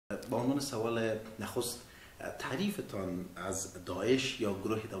با عنوان سوال نخست، تعریفتان از داعش یا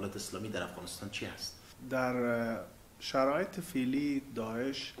گروه دولت اسلامی در افغانستان چی است؟ در شرایط فعلی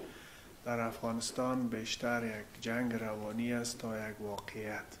داعش در افغانستان بیشتر یک جنگ روانی است تا یک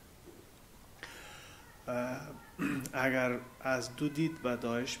واقعیت. اگر از دو دید به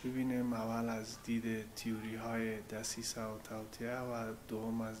داعش ببینیم، اول از دید تیوری های دسیسه و توطئه و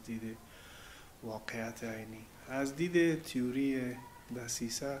دوم از دید واقعیت عینی. از دید تیوری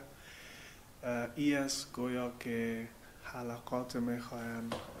دسیسه ای است گویا که حلقات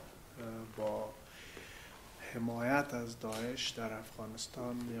میخواهند با حمایت از داعش در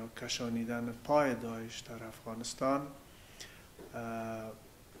افغانستان یا کشانیدن پای داعش در افغانستان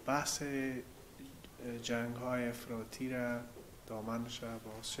بحث جنگ های افراطی را دامنش به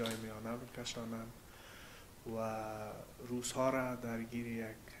آسیای میانه بکشانند و روزها را درگیر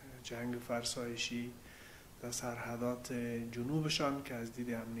یک جنگ فرسایشی در سرحدات جنوبشان که از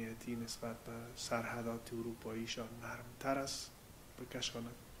دید امنیتی نسبت به سرحدات اروپاییشان نرمتر است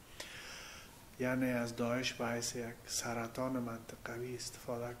بکشانند. یعنی از داعش به حیث یک سرطان منطقوی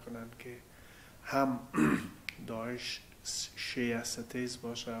استفاده کنند که هم داعش شیعه ستیز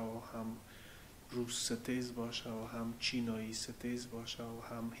باشه و هم روس ستیز باشه و هم چینایی ستیز باشه و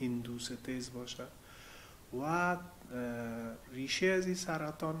هم هندو ستیز باشه و ریشه از این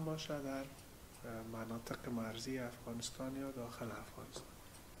سرطان باشه در مناطق مرزی افغانستان یا داخل افغانستان.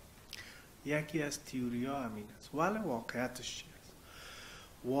 یکی از تئوری ها همین است. ولی واقعیتش چی است؟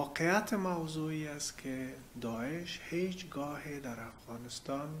 واقعیت موضوعی است که داعش هیچگاه در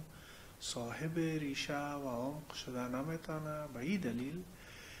افغانستان صاحب ریشه و عمق شده نمیتونه، به این دلیل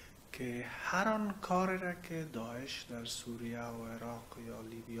که هر آن کاری را که داعش در سوریه و عراق یا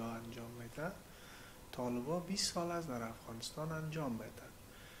لیبیا انجام میده، طالبا 20 سال از در افغانستان انجام میده.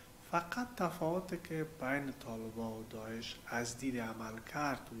 فقط تفاوتی که بین طالبا و داعش از دید عمل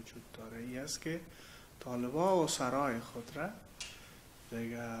کرد وجود داره ای است که طالبا و سرای خود را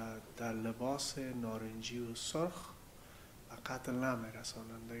دیگه در لباس نارنجی و سرخ و قتل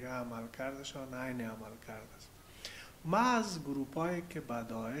نمیرسانند. دیگه عمل کردشان عین عمل کرده است. ما از گروپایی که به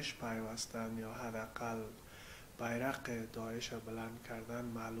داعش پیوستن یا حداقل بیرق داعش بلند کردن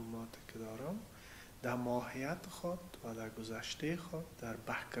معلوماتی که دارم، در ماهیت خود و در گذشته خود در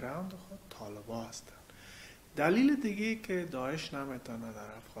بک‌گراند خود طالبا هستند. دلیل دیگه که داعش نمیتونه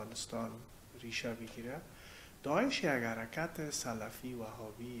در افغانستان ریشه بگیره، داعش یک حرکت سلفی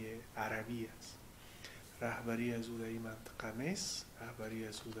وهابی عربی است. رهبری از او در این منطقه نیست، رهبری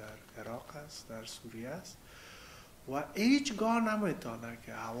از او در عراق است، در سوریه است و هیچگاه نمیتونه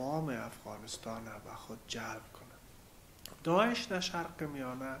که عوام افغانستان را به خود جلب کنه. داعش در شرق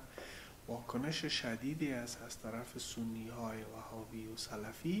میانه واکنش شدیدی است از طرف سنی های وهابی و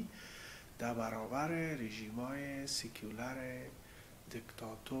سلفی در برابر رژیم های سیکولر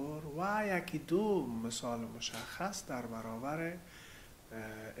دیکتاتور و یکی دو مثال مشخص در برابر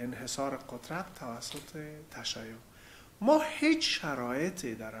انحصار قدرت توسط تشیع. ما هیچ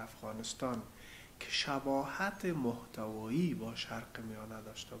شرایطی در افغانستان که شباهت محتوایی با شرق میانه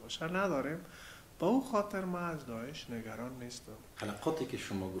داشته باشه نداریم. با او خاطر ما از داعش نگران نیستم. حلقاتی که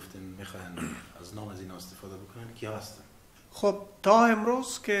شما گفتین میخواین از نام از این استفاده بکنن کیا هستن؟ خب تا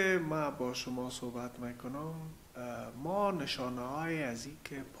امروز که ما با شما صحبت میکنم، ما نشانه های از این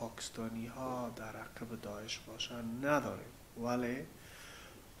که پاکستانی ها در عقب داعش باشن نداریم. ولی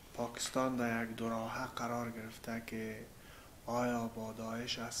پاکستان در یک دوراهه قرار گرفته که آیا با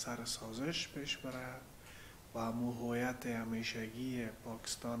داعش از سر سازش پیش بره و هویت همیشگی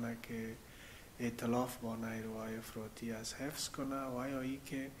پاکستان که ائتلاف با نیروهای افراطی از حفظ کنه و یا ای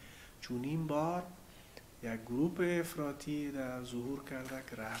که چون این بار یک گروه افراطی در ظهور کرده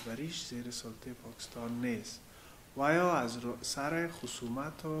که رهبریش زیر سلطه پاکستان نیست و یا از سر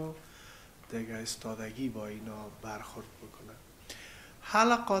خصومت و دیگه استادگی با اینا برخورد بکنه.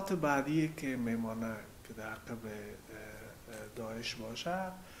 حلقات بعدی که میمانه که در عقب داعش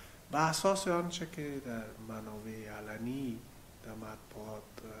باشه، به اساس آنچه که در منابع علنی در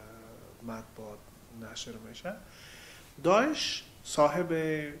مطبوعات نشر میشه، داعش صاحب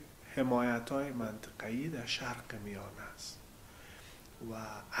حمایت های منطقه‌ای در شرق میانه است و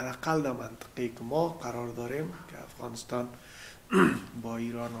حداقل در منطقه‌ای که ما قرار داریم که افغانستان با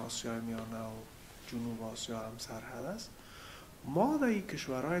ایران آسیای میانه و جنوب آسیا هم سرحد است، ما در این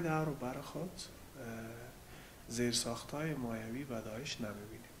کشورهای دور و بر خود زیرساخت‌های مایوی به داعش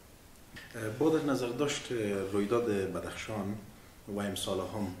نمی‌بینیم. با در نظر داشت رویداد بدخشان و امسال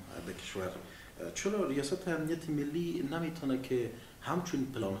هم در کشور، چرا ریاست امنیت ملی نمیتونه که همچون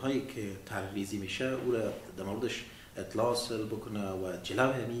پلان‌هایی که طرح‌ریزی میشه او را در موردش اطلاع حاصل بکنه و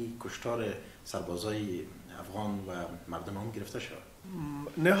جلو همی کشتار سربازای افغان و مردم هم گرفته شود؟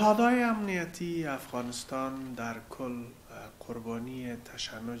 نهادهای امنیتی افغانستان در کل قربانی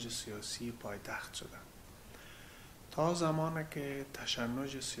تشنج سیاسی پایتخت شدند. تا زمانی که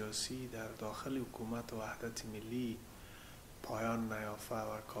تشنج سیاسی در داخل حکومت وحدت ملی پایان نیافته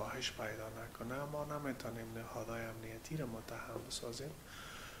و کاهش پیدا نکنه، ما نمیتونیم نهادهای امنیتی را متهم بسازیم،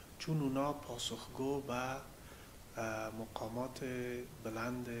 چون اونا پاسخگو به مقامات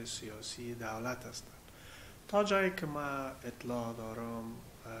بلند سیاسی دولت هستند. تا جایی که ما اطلاع دارم،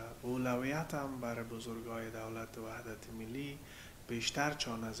 اولویت هم برای بزرگای دولت وحدت ملی بیشتر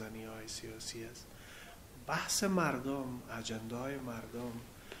چانه‌زنی های سیاسی است. بحث مردم، اجندای مردم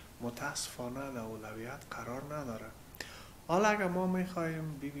متاسفانه در اولویت قرار نداره. حالا اگر ما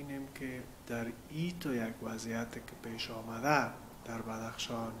میخواهیم ببینیم که در این تو یک وضعیت که پیش آمده در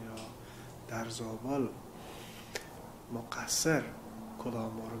بدخشان یا در زابل مقصر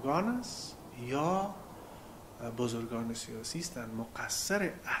کدام ارگان است یا بزرگان سیاسی هستند،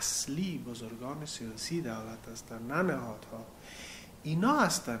 مقصر اصلی بزرگان سیاسی دولت هستند، نه نهادها. اینا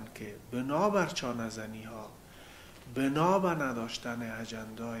هستند که بنابر چانه‌زنی ها، بنابر نداشتن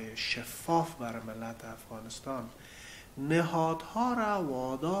اجندای شفاف برای ملت افغانستان، نهادها را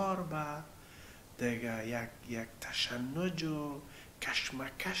وادار به دیگه یک تشنج و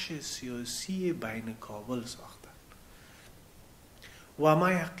کشمکش سیاسی بین کابل ساختن. و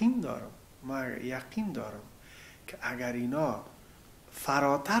ما یقین دارم که اگر اینا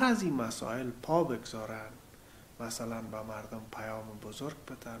فراتر از این مسائل پا بگذارن، مثلا به مردم پیام بزرگ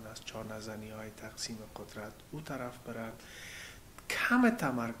بدن، از چانه‌زنی های تقسیم قدرت او طرف برن، کم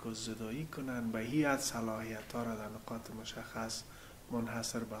تمرکز زدایی کنن، به هیئت صلاحیت ها را در نقاط مشخص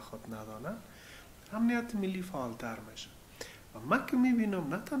منحصر به خود ندانن، امنیت ملی فعالتر میشه. و من که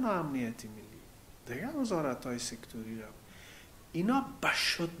میبینم نه تنها امنیت ملی، دیگه وزارت های سکتوری را اینا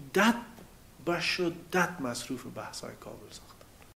به شدت مصروف بحث های کابل ساخت.